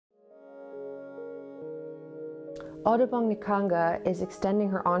Otobong Nkanga is extending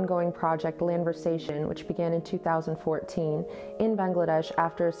her ongoing project Landversation, which began in 2014 in Bangladesh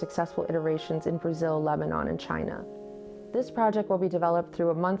after successful iterations in Brazil, Lebanon, and China. This project will be developed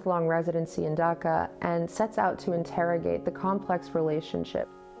through a month-long residency in Dhaka and sets out to interrogate the complex relationship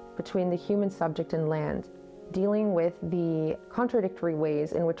between the human subject and land, dealing with the contradictory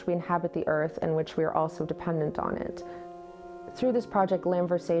ways in which we inhabit the earth and which we are also dependent on it. Through this project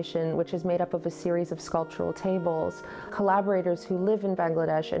Landversation, which is made up of a series of sculptural tables, collaborators who live in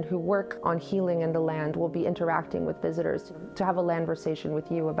Bangladesh and who work on healing in the land will be interacting with visitors to have a landversation with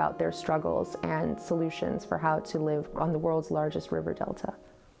you about their struggles and solutions for how to live on the world's largest river delta.